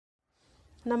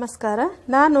ನಮಸ್ಕಾರ.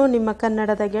 ನಾನು ನಿಮ್ಮ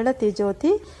ಕನ್ನಡದ ಗೆಳತಿ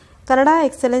ಜ್ಯೋತಿ. ಕನ್ನಡ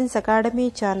ಎಕ್ಸಲೆನ್ಸ್ ಅಕಾಡೆಮಿ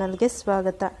ಚಾನಲ್ಗೆ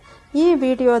ಸ್ವಾಗತ. ಈ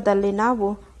ವಿಡಿಯೋದಲ್ಲಿ ನಾವು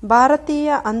ಭಾರತೀಯ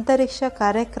ಅಂತರಿಕ್ಷ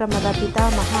ಕಾರ್ಯಕ್ರಮದ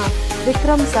ಪಿತಾಮಹ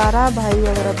ವಿಕ್ರಮ್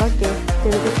ಸಾರಾಭಾಯಿಯವರ ಬಗ್ಗೆ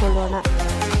ತಿಳಿದುಕೊಳ್ಳೋಣ.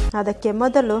 ಅದಕ್ಕೆ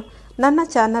ಮೊದಲು ನನ್ನ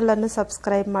ಚಾನಲನ್ನು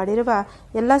ಸಬ್ಸ್ಕ್ರೈಬ್ ಮಾಡಿರುವ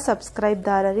ಎಲ್ಲ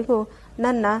ಸಬ್ಸ್ಕ್ರೈಬ್ದಾರರಿಗೂ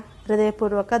ನನ್ನ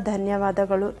ಹೃದಯಪೂರ್ವಕ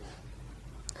ಧನ್ಯವಾದಗಳು.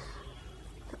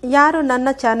 ಯಾರು ನನ್ನ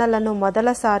ಚಾನಲನ್ನು ಮೊದಲ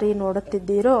ಸಾರಿ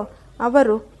ನೋಡುತ್ತಿದ್ದೀರೋ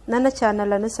ಅವರು ನನ್ನ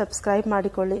ಚಾನಲನ್ನು ಸಬ್ಸ್ಕ್ರೈಬ್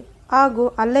ಮಾಡಿಕೊಳ್ಳಿ ಹಾಗೂ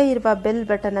ಅಲ್ಲೇ ಇರುವ ಬೆಲ್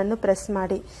ಬಟನ್ ಅನ್ನು ಪ್ರೆಸ್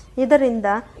ಮಾಡಿ. ಇದರಿಂದ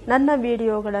ನನ್ನ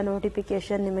ವಿಡಿಯೋಗಳ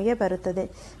ನೋಟಿಫಿಕೇಶನ್ ನಿಮಗೆ ಬರುತ್ತದೆ.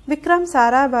 ವಿಕ್ರಮ್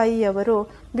ಸಾರಾಭಾಯಿಯವರು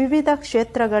ವಿವಿಧ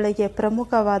ಕ್ಷೇತ್ರಗಳಿಗೆ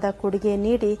ಪ್ರಮುಖವಾದ ಕೊಡುಗೆ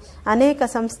ನೀಡಿ ಅನೇಕ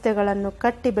ಸಂಸ್ಥೆಗಳನ್ನು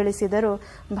ಕಟ್ಟಿ ಬೆಳೆಸಿದರು.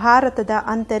 ಭಾರತದ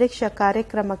ಅಂತರಿಕ್ಷ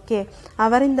ಕಾರ್ಯಕ್ರಮಕ್ಕೆ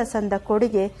ಅವರಿಂದ ಸಂದ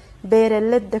ಕೊಡುಗೆ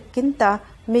ಬೇರೆಲ್ಲದಕ್ಕಿಂತ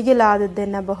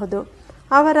ಮಿಗಿಲಾದುದೆನ್ನಬಹುದು.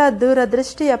 ಅವರ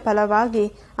ದೂರದೃಷ್ಟಿಯ ಫಲವಾಗಿ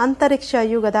ಅಂತರಿಕ್ಷ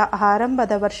ಯುಗದ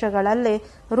ಆರಂಭದ ವರ್ಷಗಳಲ್ಲೇ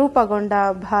ರೂಪುಗೊಂಡ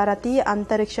ಭಾರತೀಯ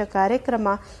ಅಂತರಿಕ್ಷ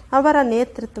ಕಾರ್ಯಕ್ರಮ ಅವರ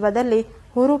ನೇತೃತ್ವದಲ್ಲಿ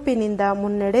ಹುರುಪಿನಿಂದ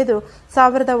ಮುನ್ನಡೆದು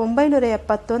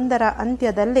 1971ರ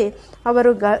ಅಂತ್ಯದಲ್ಲಿ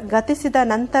ಅವರು ಗತಿಸಿದ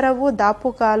ನಂತರವೂ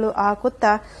ದಾಪುಗಾಲು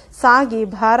ಹಾಕುತ್ತಾ ಸಾಗಿ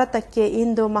ಭಾರತಕ್ಕೆ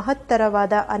ಇಂದು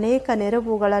ಮಹತ್ತರವಾದ ಅನೇಕ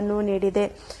ನೆರವುಗಳನ್ನು ನೀಡಿದೆ.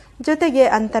 ಜೊತೆಗೆ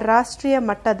ಅಂತಾರಾಷ್ಟ್ರೀಯ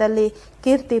ಮಟ್ಟದಲ್ಲಿ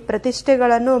ಕೀರ್ತಿ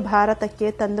ಪ್ರತಿಷ್ಠೆಗಳನ್ನು ಭಾರತಕ್ಕೆ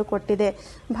ತಂದುಕೊಟ್ಟಿದೆ.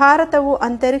 ಭಾರತವು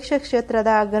ಅಂತರಿಕ್ಷ ಕ್ಷೇತ್ರದ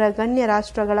ಅಗ್ರಗಣ್ಯ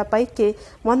ರಾಷ್ಟ್ರಗಳ ಪೈಕಿ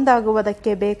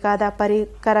ಒಂದಾಗುವುದಕ್ಕೆ ಬೇಕಾದ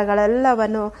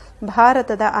ಪರಿಕರಗಳೆಲ್ಲವನ್ನು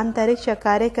ಭಾರತದ ಅಂತರಿಕ್ಷ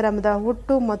ಕಾರ್ಯಕ್ರಮದ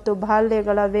ಹುಟ್ಟು ಮತ್ತು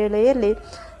ಬಾಲ್ಯಗಳ ವೇಳೆಯಲ್ಲಿ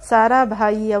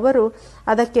ಸಾರಾಭಾಯಿಯವರು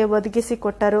ಅದಕ್ಕೆ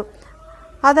ಒದಗಿಸಿಕೊಟ್ಟರು.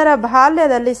 ಅದರ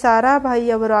ಬಾಲ್ಯದಲ್ಲಿ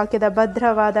ಸಾರಾಭಾಯಿಯವರು ಹಾಕಿದ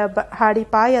ಭದ್ರವಾದ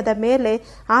ಅಡಿಪಾಯದ ಮೇಲೆ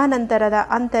ಆ ನಂತರದ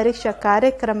ಅಂತರಿಕ್ಷ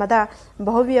ಕಾರ್ಯಕ್ರಮದ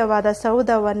ಭವ್ಯವಾದ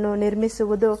ಸೌಧವನ್ನು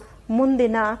ನಿರ್ಮಿಸುವುದು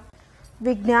ಮುಂದಿನ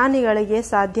ವಿಜ್ಞಾನಿಗಳಿಗೆ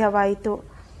ಸಾಧ್ಯವಾಯಿತು.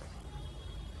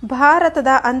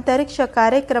 ಭಾರತದ ಅಂತರಿಕ್ಷ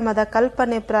ಕಾರ್ಯಕ್ರಮದ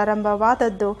ಕಲ್ಪನೆ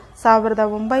ಪ್ರಾರಂಭವಾದದ್ದು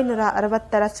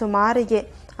 1960ರ ಸುಮಾರಿಗೆ.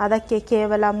 ಅದಕ್ಕೆ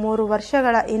ಕೇವಲ 3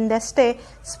 ವರ್ಷಗಳ ಹಿಂದಷ್ಟೇ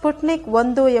ಸ್ಪುಟ್ನಿಕ್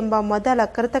 1 ಎಂಬ ಮೊದಲ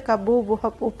ಕೃತಕ ಭೂ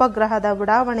ಉಪಗ್ರಹದ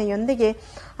ಉಡಾವಣೆಯೊಂದಿಗೆ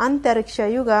ಅಂತರಿಕ್ಷ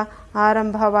ಯುಗ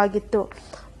ಆರಂಭವಾಗಿತ್ತು.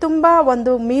 ತುಂಬಾ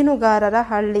ಒಂದು ಮೀನುಗಾರರ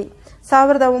ಹಳ್ಳಿ.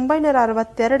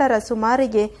 1962ರ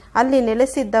ಸುಮಾರಿಗೆ ಅಲ್ಲಿ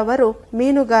ನೆಲೆಸಿದ್ದವರು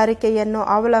ಮೀನುಗಾರಿಕೆಯನ್ನು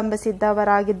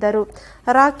ಅವಲಂಬಿಸಿದ್ದವರಾಗಿದ್ದರು.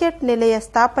 ರಾಕೆಟ್ ನೆಲೆಯ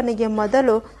ಸ್ಥಾಪನೆಗೆ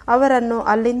ಮೊದಲು ಅವರನ್ನು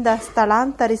ಅಲ್ಲಿಂದ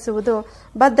ಸ್ಥಳಾಂತರಿಸುವುದು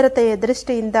ಭದ್ರತೆಯ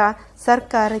ದೃಷ್ಟಿಯಿಂದ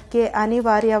ಸರ್ಕಾರಕ್ಕೆ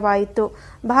ಅನಿವಾರ್ಯವಾಯಿತು.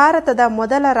 ಭಾರತದ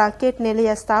ಮೊದಲ ರಾಕೆಟ್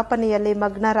ನೆಲೆಯ ಸ್ಥಾಪನೆಯಲ್ಲಿ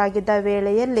ಮಗ್ನರಾಗಿದ್ದ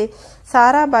ವೇಳೆಯಲ್ಲಿ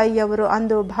ಸಾರಾಭಾಯಿಯವರು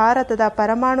ಅಂದು ಭಾರತದ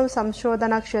ಪರಮಾಣು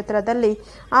ಸಂಶೋಧನಾ ಕ್ಷೇತ್ರದಲ್ಲಿ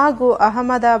ಹಾಗೂ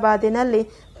ಅಹಮದಾಬಾದಿನಲ್ಲಿ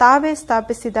ತಾವೇ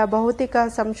ಸ್ಥಾಪಿಸಿದ ಭೌತಿಕ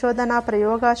ಸಂಶೋಧನಾ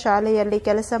ಪ್ರಯೋಗಶಾಲೆಯಲ್ಲಿ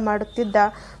ಕೆಲಸ ಮಾಡುತ್ತಿದ್ದ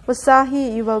ಉತ್ಸಾಹಿ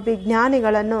ಯುವ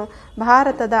ವಿಜ್ಞಾನಿಗಳನ್ನು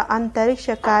ಭಾರತದ ಅಂತರಿಕ್ಷ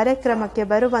ಕಾರ್ಯಕ್ರಮಕ್ಕೆ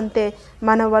ಬರುವಂತೆ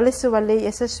ಮನವೊಲಿಸುವಲ್ಲಿ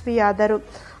ಯಶಸ್ವಿಯಾದರು.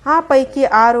 ಆ ಪೈಕಿ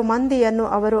 6 ಮಂದಿಯನ್ನು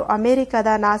ಅವರು ಅಮೆರಿಕದ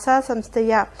ನಾಸಾ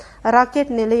ಸಂಸ್ಥೆಯ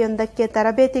ರಾಕೆಟ್ ನೆಲೆಯೊಂದಕ್ಕೆ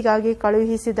ತರಬೇತಿಗಾಗಿ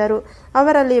ಕಳುಹಿಸಿದರು.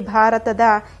 ಅವರಲ್ಲಿ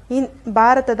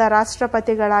ಭಾರತದ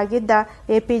ರಾಷ್ಟ್ರಪತಿಗಳಾಗಿದ್ದ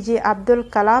ಎಪಿಜೆ ಅಬ್ದುಲ್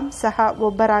ಕಲಾಂ ಸಹ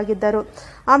ಒಬ್ಬರಾಗಿದ್ದರು.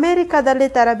 ಅಮೆರಿಕದಲ್ಲಿ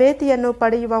ತರಬೇತಿಯನ್ನು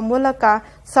ಪಡೆಯುವ ಮೂಲಕ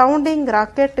ಸೌಂಡಿಂಗ್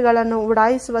ರಾಕೆಟ್ಗಳನ್ನು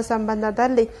ಉಡಾಯಿಸುವ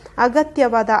ಸಂಬಂಧದಲ್ಲಿ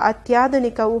ಅಗತ್ಯವಾದ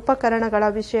ಅತ್ಯಾಧುನಿಕ ಉಪಕರಣಗಳ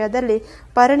ವಿಷಯದಲ್ಲಿ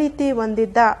ಪರಿಣಿತಿ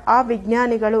ಹೊಂದಿದ್ದ ಆ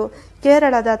ವಿಜ್ಞಾನಿಗಳು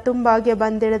ಕೇರಳದ ತುಂಬಾಗೆ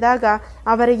ಬಂದಿಳಿದಾಗ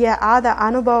ಅವರಿಗೆ ಆದ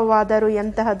ಅನುಭವವಾದರೂ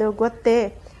ಎಂತಹದು ಗೊತ್ತೇ?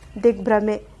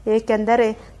 ದಿಗ್ಭ್ರಮೆ. ಏಕೆಂದರೆ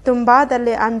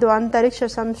ತುಂಬಾದಲ್ಲಿ ಅಂದು ಅಂತರಿಕ್ಷ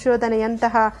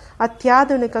ಸಂಶೋಧನೆಯಂತಹ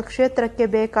ಅತ್ಯಾಧುನಿಕ ಕ್ಷೇತ್ರಕ್ಕೆ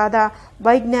ಬೇಕಾದ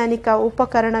ವೈಜ್ಞಾನಿಕ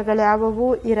ಉಪಕರಣಗಳ್ಯಾವವೂ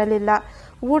ಇರಲಿಲ್ಲ.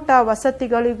 ಊಟ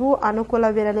ವಸತಿಗಳಿಗೂ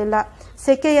ಅನುಕೂಲವಿರಲಿಲ್ಲ.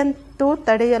 ಸೆಕೆಯಂತೂ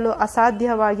ತಡೆಯಲು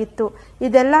ಅಸಾಧ್ಯವಾಗಿತ್ತು.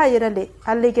 ಇದೆಲ್ಲ ಇರಲಿ,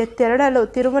 ಅಲ್ಲಿಗೆ ತೆರಳಲು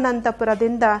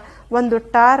ತಿರುವನಂತಪುರದಿಂದ ಒಂದು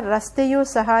ಟಾರ್ ರಸ್ತೆಯೂ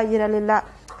ಸಹ ಇರಲಿಲ್ಲ.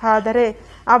 ಆದರೆ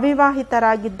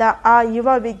ಅವಿವಾಹಿತರಾಗಿದ್ದ ಆ ಯುವ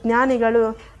ವಿಜ್ಞಾನಿಗಳು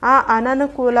ಆ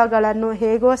ಅನನುಕೂಲಗಳನ್ನು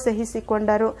ಹೇಗೋ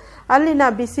ಸಹಿಸಿಕೊಂಡರು. ಅಲ್ಲಿನ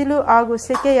ಬಿಸಿಲು ಹಾಗೂ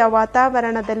ಸೆಕೆಯ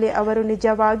ವಾತಾವರಣದಲ್ಲಿ ಅವರು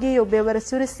ನಿಜವಾಗಿಯೂ ಬೆವರು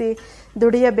ಸುರಿಸಿ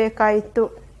ದುಡಿಯಬೇಕಾಯಿತು.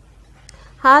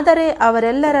 ಆದರೆ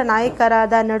ಅವರೆಲ್ಲರ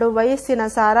ನಾಯಕರಾದ ನಡುವಯಸ್ಸಿನ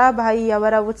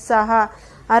ಸಾರಾಭಾಯಿಯವರ ಉತ್ಸಾಹ,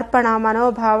 ಅರ್ಪಣಾ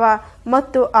ಮನೋಭಾವ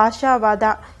ಮತ್ತು ಆಶಾವಾದ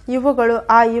ಇವುಗಳು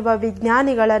ಆ ಯುವ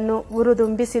ವಿಜ್ಞಾನಿಗಳನ್ನು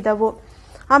ಹುರಿದುಂಬಿಸಿದವು.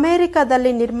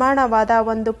 ಅಮೆರಿಕದಲ್ಲಿ ನಿರ್ಮಾಣವಾದ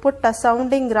ಒಂದು ಪುಟ್ಟ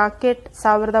ಸೌಂಡಿಂಗ್ ರಾಕೆಟ್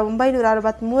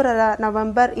 1963ರ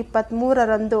ನವೆಂಬರ್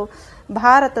 23ರಂದು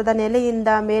ಭಾರತದ ನೆಲೆಯಿಂದ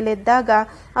ಮೇಲೆದ್ದಾಗ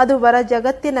ಅದು ಹೊರ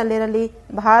ಜಗತ್ತಿನಲ್ಲಿರಲಿ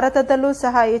ಭಾರತದಲ್ಲೂ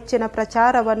ಸಹ ಹೆಚ್ಚಿನ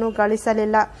ಪ್ರಚಾರವನ್ನು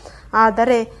ಗಳಿಸಲಿಲ್ಲ.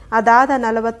 ಆದರೆ ಅದಾದ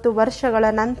 40 ವರ್ಷಗಳ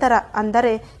ನಂತರ,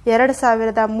 ಅಂದರೆ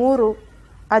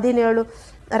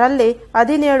 2017ರಲ್ಲಿ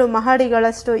 17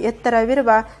 ಮಹಡಿಗಳಷ್ಟು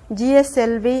ಎತ್ತರವಿರುವ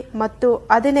GSLV ಮತ್ತು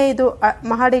 15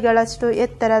 ಮಹಡಿಗಳಷ್ಟು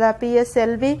ಎತ್ತರದ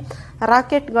PSLV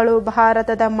ರಾಕೆಟ್ಗಳು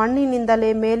ಭಾರತದ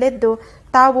ಮಣ್ಣಿನಿಂದಲೇ ಮೇಲೆದ್ದು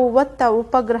ತಾವು ಹೊತ್ತ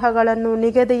ಉಪಗ್ರಹಗಳನ್ನು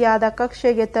ನಿಗದಿಯಾದ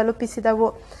ಕಕ್ಷೆಗೆ ತಲುಪಿಸಿದವು.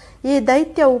 ಈ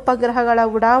ದೈತ್ಯ ಉಪಗ್ರಹಗಳ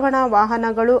ಉಡಾವಣಾ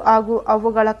ವಾಹನಗಳು ಹಾಗೂ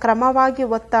ಅವುಗಳ ಕ್ರಮವಾಗಿ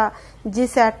ಹೊತ್ತ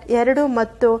ಜಿಸ್ಯಾಟ್ 2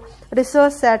 ಮತ್ತು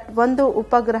ರಿಸೋರ್ಸ್ಯಾಟ್ 1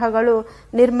 ಉಪಗ್ರಹಗಳು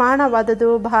ನಿರ್ಮಾಣವಾದುದು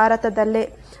ಭಾರತದಲ್ಲೇ.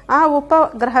 ಆ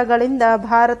ಉಪಗ್ರಹಗಳಿಂದ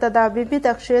ಭಾರತದ ವಿವಿಧ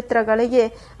ಕ್ಷೇತ್ರಗಳಿಗೆ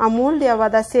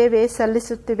ಅಮೂಲ್ಯವಾದ ಸೇವೆ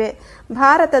ಸಲ್ಲಿಸುತ್ತಿವೆ.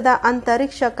 ಭಾರತದ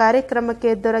ಅಂತರಿಕ್ಷ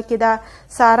ಕಾರ್ಯಕ್ರಮಕ್ಕೆ ದೊರಕಿದ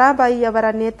ಸಾರಾಭಾಯಿಯವರ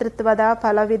ನೇತೃತ್ವದ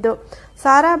ಫಲವಿದು.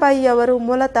 ಸಾರಾಭಾಯಿಯವರು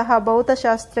ಮೂಲತಃ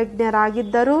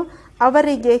ಭೌತಶಾಸ್ತ್ರಜ್ಞರಾಗಿದ್ದರೂ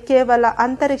ಅವರಿಗೆ ಕೇವಲ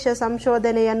ಅಂತರಿಕ್ಷ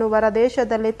ಸಂಶೋಧನೆಯನ್ನು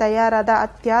ಹೊರದೇಶದಲ್ಲಿ ತಯಾರಾದ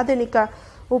ಅತ್ಯಾಧುನಿಕ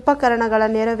ಉಪಕರಣಗಳ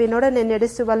ನೆರವಿನೊಡನೆ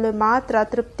ನಡೆಸುವಲ್ಲಿ ಮಾತ್ರ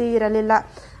ತೃಪ್ತಿ ಇರಲಿಲ್ಲ.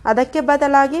 ಅದಕ್ಕೆ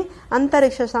ಬದಲಾಗಿ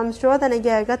ಅಂತರಿಕ್ಷ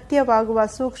ಸಂಶೋಧನೆಗೆ ಅಗತ್ಯವಾಗುವ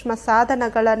ಸೂಕ್ಷ್ಮ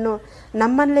ಸಾಧನಗಳನ್ನು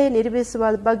ನಮ್ಮಲ್ಲೇ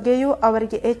ನಿರ್ಮಿಸುವ ಬಗ್ಗೆಯೂ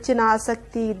ಅವರಿಗೆ ಹೆಚ್ಚಿನ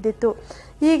ಆಸಕ್ತಿ ಇದ್ದಿತು.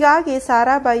 ಹೀಗಾಗಿ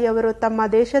ಸಾರಾಭಾಯಿಯವರು ತಮ್ಮ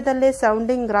ದೇಶದಲ್ಲೇ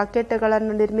ಸೌಂಡಿಂಗ್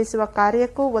ರಾಕೆಟ್ಗಳನ್ನು ನಿರ್ಮಿಸುವ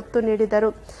ಕಾರ್ಯಕ್ಕೂ ಒತ್ತು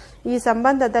ನೀಡಿದರು. ಈ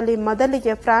ಸಂಬಂಧದಲ್ಲಿ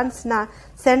ಮೊದಲಿಗೆ ಫ್ರಾನ್ಸ್ನ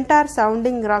ಸೆಂಟಾರ್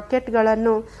ಸೌಂಡಿಂಗ್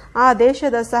ರಾಕೆಟ್ಗಳನ್ನು ಆ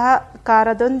ದೇಶದ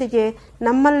ಸಹಕಾರದೊಂದಿಗೆ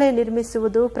ನಮ್ಮಲ್ಲೇ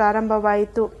ನಿರ್ಮಿಸುವುದು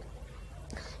ಪ್ರಾರಂಭವಾಯಿತು.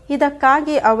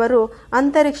 ಇದಕ್ಕಾಗಿ ಅವರು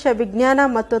ಅಂತರಿಕ್ಷ ವಿಜ್ಞಾನ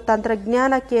ಮತ್ತು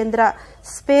ತಂತ್ರಜ್ಞಾನ ಕೇಂದ್ರ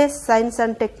space science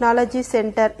and technology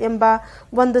centre ಎಂಬ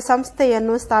ಒಂದು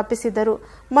ಸಂಸ್ಥೆಯನ್ನು ಸ್ಥಾಪಿಸಿದರು.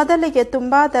 ಮೊದಲಿಗೆ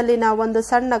ತುಂಬಾದಲ್ಲಿನ ಒಂದು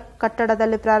ಸಣ್ಣ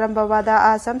ಕಟ್ಟಡದಲ್ಲಿ ಪ್ರಾರಂಭವಾದ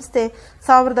ಆ ಸಂಸ್ಥೆ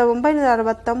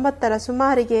 1969ರ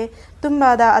ಸುಮಾರಿಗೆ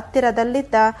ತುಂಬಾದ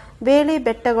ಹತ್ತಿರದಲ್ಲಿದ್ದ ಬೇಲಿ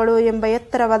ಬೆಟ್ಟಗಳು ಎಂಬ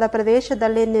ಎತ್ತರವಾದ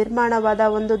ಪ್ರದೇಶದಲ್ಲಿ ನಿರ್ಮಾಣವಾದ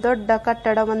ಒಂದು ದೊಡ್ಡ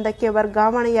ಕಟ್ಟಡವೊಂದಕ್ಕೆ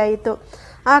ವರ್ಗಾವಣೆಯಾಯಿತು.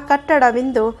 ಆ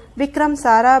ಕಟ್ಟಡವಿಂದು ವಿಕ್ರಮ್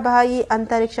ಸಾರಾಭಾಯಿ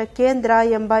ಅಂತರಿಕ್ಷ ಕೇಂದ್ರ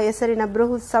ಎಂಬ ಹೆಸರಿನ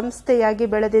ಬೃಹತ್ ಸಂಸ್ಥೆಯಾಗಿ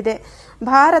ಬೆಳೆದಿದೆ.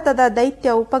 ಭಾರತದ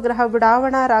ದೈತ್ಯ ಉಪಗ್ರಹ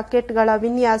ಉಡಾವಣಾ ರಾಕೆಟ್ಗಳ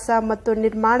ವಿನ್ಯಾಸ ಮತ್ತು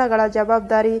ನಿರ್ಮಾಣಗಳ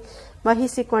ಜವಾಬ್ದಾರಿ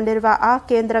ವಹಿಸಿಕೊಂಡಿರುವ ಆ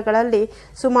ಕೇಂದ್ರಗಳಲ್ಲಿ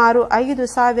ಸುಮಾರು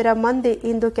 5,000 ಮಂದಿ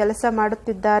ಇಂದು ಕೆಲಸ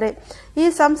ಮಾಡುತ್ತಿದ್ದಾರೆ. ಈ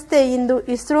ಸಂಸ್ಥೆ ಇಂದು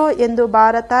ಇಸ್ರೋ ಎಂದು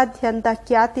ಭಾರತಾದ್ಯಂತ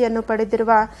ಖ್ಯಾತಿಯನ್ನು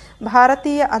ಪಡೆದಿರುವ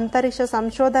ಭಾರತೀಯ ಅಂತರಿಕ್ಷ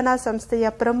ಸಂಶೋಧನಾ ಸಂಸ್ಥೆಯ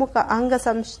ಪ್ರಮುಖ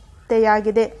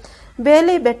ಅಂಗಸಂಸ್ಥೆಯಾಗಿದೆ.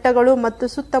 ಬೇಲಿ ಬೆಟ್ಟಗಳು ಮತ್ತು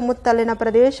ಸುತ್ತಮುತ್ತಲಿನ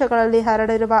ಪ್ರದೇಶಗಳಲ್ಲಿ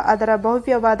ಹರಡಿರುವ ಅದರ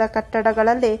ಭವ್ಯವಾದ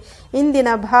ಕಟ್ಟಡಗಳಲ್ಲಿ ಇಂದಿನ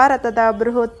ಭಾರತದ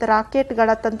ಬೃಹತ್ ರಾಕೆಟ್ಗಳ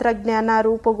ತಂತ್ರಜ್ಞಾನ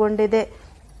ರೂಪುಗೊಂಡಿದೆ.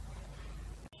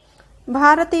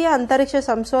 ಭಾರತೀಯ ಅಂತರಿಕ್ಷ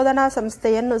ಸಂಶೋಧನಾ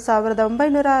ಸಂಸ್ಥೆಯನ್ನು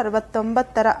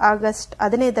 1969ರ ಆಗಸ್ಟ್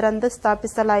 15ರಂದು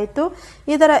ಸ್ಥಾಪಿಸಲಾಯಿತು.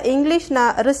 ಇದರ ಇಂಗ್ಲಿಷ್ನ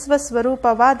ಹ್ರಸ್ವ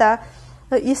ಸ್ವರೂಪವಾದ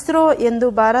ಇಸ್ರೋ ಎಂದು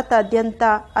ಭಾರತಾದ್ಯಂತ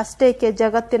ಅಷ್ಟೇಕೆ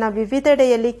ಜಗತ್ತಿನ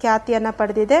ವಿವಿಧೆಡೆಯಲ್ಲಿ ಖ್ಯಾತಿಯನ್ನು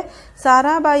ಪಡೆದಿದೆ.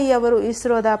 ಸಾರಾಭಾಯಿಯವರು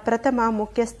ಇಸ್ರೋದ ಪ್ರಥಮ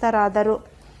ಮುಖ್ಯಸ್ಥರಾದರು.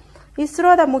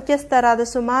 ಇಸ್ರೋದ ಮುಖ್ಯಸ್ಥರಾದ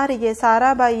ಸುಮಾರಿಗೆ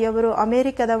ಸಾರಾಭಾಯಿಯವರು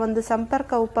ಅಮೆರಿಕದ ಒಂದು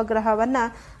ಸಂಪರ್ಕ ಉಪಗ್ರಹವನ್ನು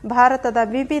ಭಾರತದ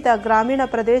ವಿವಿಧ ಗ್ರಾಮೀಣ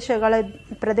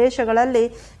ಪ್ರದೇಶಗಳಲ್ಲಿ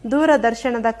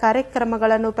ದೂರದರ್ಶನದ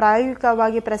ಕಾರ್ಯಕ್ರಮಗಳನ್ನು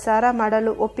ಪ್ರಾಯೋಗಿಕವಾಗಿ ಪ್ರಸಾರ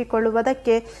ಮಾಡಲು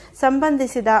ಒಪ್ಪಿಕೊಳ್ಳುವುದಕ್ಕೆ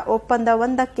ಸಂಬಂಧಿಸಿದ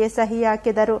ಒಪ್ಪಂದವೊಂದಕ್ಕೆ ಸಹಿ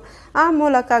ಹಾಕಿದರು. ಆ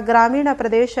ಮೂಲಕ ಗ್ರಾಮೀಣ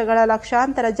ಪ್ರದೇಶಗಳ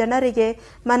ಲಕ್ಷಾಂತರ ಜನರಿಗೆ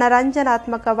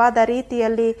ಮನರಂಜನಾತ್ಮಕವಾದ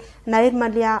ರೀತಿಯಲ್ಲಿ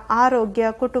ನೈರ್ಮಲ್ಯ, ಆರೋಗ್ಯ,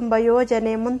 ಕುಟುಂಬ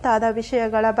ಯೋಜನೆ ಮುಂತಾದ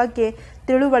ವಿಷಯಗಳ ಬಗ್ಗೆ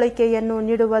ತಿಳುವಳಿಕೆಯನ್ನು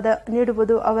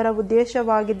ನೀಡುವುದು ಅವರ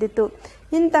ಉದ್ದೇಶವಾಗಿದ್ದಿತು.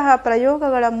 ಇಂತಹ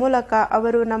ಪ್ರಯೋಗಗಳ ಮೂಲಕ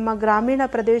ಅವರು ನಮ್ಮ ಗ್ರಾಮೀಣ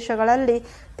ಪ್ರದೇಶಗಳಲ್ಲಿ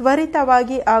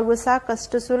ತ್ವರಿತವಾಗಿ ಹಾಗೂ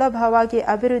ಸಾಕಷ್ಟು ಸುಲಭವಾಗಿ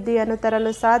ಅಭಿವೃದ್ಧಿಯನ್ನು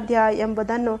ತರಲು ಸಾಧ್ಯ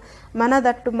ಎಂಬುದನ್ನು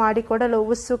ಮನದಟ್ಟು ಮಾಡಿಕೊಡಲು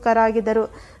ಉತ್ಸುಕರಾಗಿದ್ದರು.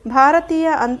 ಭಾರತೀಯ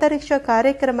ಅಂತರಿಕ್ಷ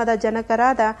ಕಾರ್ಯಕ್ರಮದ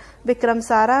ಜನಕರಾದ ವಿಕ್ರಮ್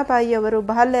ಸಾರಾಭಾಯಿಯವರು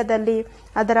ಬಾಲ್ಯದಲ್ಲಿ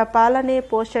ಅದರ ಪಾಲನೆ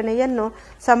ಪೋಷಣೆಯನ್ನು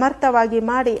ಸಮರ್ಥವಾಗಿ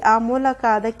ಮಾಡಿ ಆ ಮೂಲಕ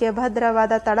ಅದಕ್ಕೆ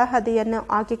ಭದ್ರವಾದ ತಳಹದಿಯನ್ನು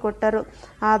ಹಾಕಿಕೊಟ್ಟರು.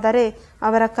 ಆದರೆ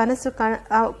ಅವರ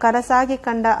ಕನಸಾಗಿ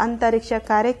ಕಂಡ ಅಂತರಿಕ್ಷ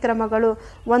ಕಾರ್ಯಕ್ರಮಗಳು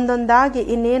ಒಂದೊಂದಾಗಿ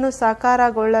ಇನ್ನೇನು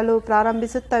ಸಾಕಾರಗೊಳ್ಳಲು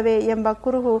ಪ್ರಾರಂಭಿಸುತ್ತವೆ ಎಂಬ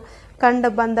ಕುರುಹು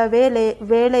ಕಂಡುಬಂದ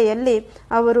ವೇಳೆಯಲ್ಲಿ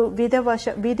ಅವರು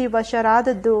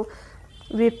ವಿಧಿವಶರಾದದ್ದು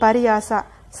ವಿಪರ್ಯಾಸ.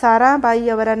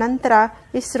 ಸಾರಾಭಾಯಿಯವರ ನಂತರ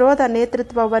ಇಸ್ರೋದ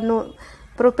ನೇತೃತ್ವವನ್ನು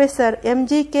ಪ್ರೊಫೆಸರ್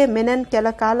MGK ಮೆನನ್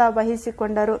ಕೆಲಕಾಲ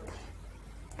ವಹಿಸಿಕೊಂಡರು.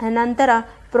 ನಂತರ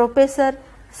ಪ್ರೊಫೆಸರ್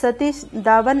ಸತೀಶ್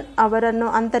ಧವನ್ ಅವರನ್ನು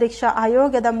ಅಂತರಿಕ್ಷ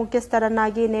ಆಯೋಗದ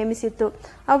ಮುಖ್ಯಸ್ಥರನ್ನಾಗಿ ನೇಮಿಸಿತು.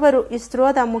 ಅವರು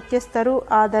ಇಸ್ರೋದ ಮುಖ್ಯಸ್ಥರೂ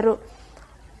ಆದರು.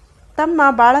 ತಮ್ಮ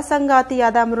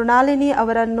ಬಾಳಸಂಗಾತಿಯಾದ ಮೃಣಾಲಿನಿ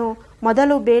ಅವರನ್ನು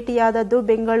ಮೊದಲು ಭೇಟಿಯಾದದ್ದು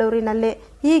ಬೆಂಗಳೂರಿನಲ್ಲೇ.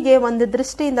 ಹೀಗೆ ಒಂದು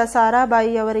ದೃಷ್ಟಿಯಿಂದ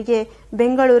ಸಾರಾಭಾಯಿಯವರಿಗೆ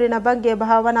ಬೆಂಗಳೂರಿನ ಬಗ್ಗೆ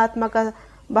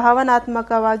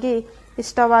ಭಾವನಾತ್ಮಕವಾಗಿ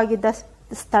ಇಷ್ಟವಾಗಿದ್ದ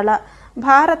ಸ್ಥಳ.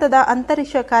 ಭಾರತದ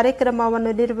ಅಂತರಿಕ್ಷ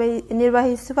ಕಾರ್ಯಕ್ರಮವನ್ನು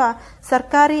ನಿರ್ವಹಿಸುವ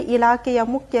ಸರ್ಕಾರಿ ಇಲಾಖೆಯ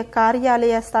ಮುಖ್ಯ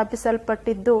ಕಾರ್ಯಾಲಯ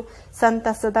ಸ್ಥಾಪಿಸಲ್ಪಟ್ಟಿದ್ದು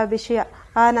ಸಂತಸದ ವಿಷಯ.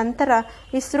 ಆ ನಂತರ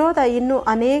ಇಸ್ರೋದ ಇನ್ನೂ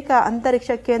ಅನೇಕ ಅಂತರಿಕ್ಷ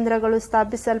ಕೇಂದ್ರಗಳು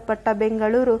ಸ್ಥಾಪಿಸಲ್ಪಟ್ಟ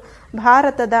ಬೆಂಗಳೂರು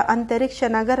ಭಾರತದ ಅಂತರಿಕ್ಷ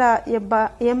ನಗರ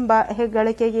ಎಂಬ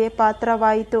ಹೆಗ್ಗಳಿಕೆಗೆ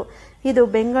ಪಾತ್ರವಾಯಿತು. ಇದು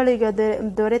ಬೆಂಗಳೂರಿಗೆ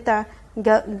ದೊರೆತ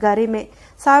ಗರಿಮೆ.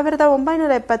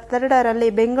 1972ರಲ್ಲಿ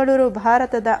ಬೆಂಗಳೂರು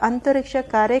ಭಾರತದ ಅಂತರಿಕ್ಷ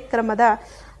ಕಾರ್ಯಕ್ರಮದ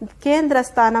ಕೇಂದ್ರ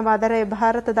ಸ್ಥಾನವಾದರೆ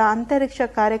ಭಾರತದ ಅಂತರಿಕ್ಷ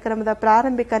ಕಾರ್ಯಕ್ರಮದ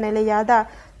ಪ್ರಾರಂಭಿಕ ನೆಲೆಯಾದ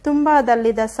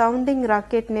ತುಂಬಾದಲ್ಲಿದ್ದ ಸೌಂಡಿಂಗ್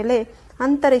ರಾಕೆಟ್ ನೆಲೆ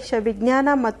ಅಂತರಿಕ್ಷ ವಿಜ್ಞಾನ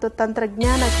ಮತ್ತು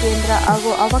ತಂತ್ರಜ್ಞಾನ ಕೇಂದ್ರ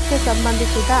ಹಾಗೂ ಅವಕ್ಕೆ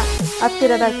ಸಂಬಂಧಿಸಿದ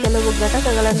ಹತ್ತಿರದ ಕೆಲವು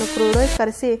ಘಟಕಗಳನ್ನು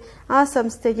ಕ್ರೋಢೀಕರಿಸಿ ಆ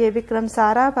ಸಂಸ್ಥೆಗೆ ವಿಕ್ರಮ್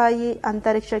ಸಾರಾಭಾಯಿ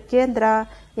ಅಂತರಿಕ್ಷ ಕೇಂದ್ರ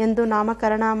ಎಂದು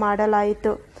ನಾಮಕರಣ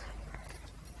ಮಾಡಲಾಯಿತು.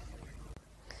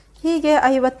 ಹೀಗೆ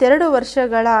 52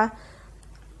 ವರ್ಷಗಳ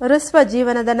ಹ್ರಸ್ವ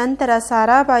ಜೀವನದ ನಂತರ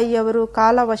ಸಾರಾಭಾಯಿಯವರು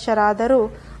ಕಾಲವಶರಾದರೂ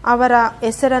ಅವರ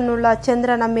ಹೆಸರನ್ನುಳ್ಳ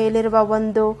ಚಂದ್ರನ ಮೇಲಿರುವ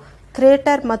ಒಂದು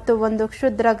ಕ್ರೇಟರ್ ಮತ್ತು ಒಂದು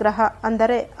ಕ್ಷುದ್ರ ಗ್ರಹ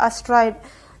ಅಂದರೆ ಅಸ್ಟ್ರಾಯ್ಡ್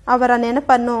ಅವರ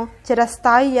ನೆನಪನ್ನು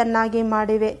ಚಿರಸ್ಥಾಯಿಯನ್ನಾಗಿ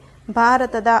ಮಾಡಿವೆ.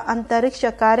 ಭಾರತದ ಅಂತರಿಕ್ಷ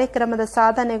ಕಾರ್ಯಕ್ರಮದ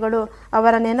ಸಾಧನೆಗಳು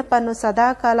ಅವರ ನೆನಪನ್ನು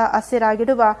ಸದಾಕಾಲ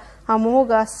ಹಸಿರಾಗಿಡುವ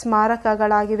ಅಮೋಘ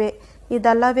ಸ್ಮಾರಕಗಳಾಗಿವೆ.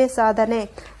 ಇದಲ್ಲವೇ ಸಾಧನೆ.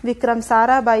 ವಿಕ್ರಮ್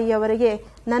ಸಾರಾಭಾಯಿಯವರಿಗೆ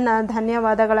ನನ್ನ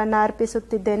ಧನ್ಯವಾದಗಳನ್ನು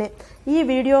ಅರ್ಪಿಸುತ್ತಿದ್ದೇನೆ. ಈ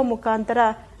ವಿಡಿಯೋ ಮುಖಾಂತರ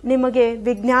ನಿಮಗೆ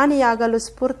ವಿಜ್ಞಾನಿಯಾಗಲು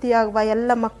ಸ್ಫೂರ್ತಿಯಾಗುವ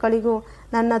ಎಲ್ಲ ಮಕ್ಕಳಿಗೂ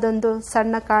ನನ್ನದೊಂದು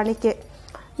ಸಣ್ಣ ಕಾಣಿಕೆ.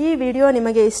 ಈ ವಿಡಿಯೋ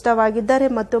ನಿಮಗೆ ಇಷ್ಟವಾಗಿದ್ದರೆ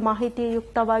ಮತ್ತು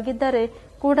ಮಾಹಿತಿಯುಕ್ತವಾಗಿದ್ದರೆ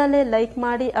ಕೂಡಲೇ ಲೈಕ್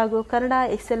ಮಾಡಿ ಹಾಗೂ ಕನ್ನಡ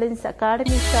ಎಕ್ಸಲೆನ್ಸ್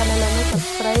ಅಕಾಡೆಮಿ ಚಾನಲನ್ನು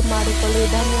ಸಬ್ಸ್ಕ್ರೈಬ್ ಮಾಡಿಕೊಳ್ಳಿ.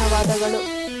 ಧನ್ಯವಾದಗಳು.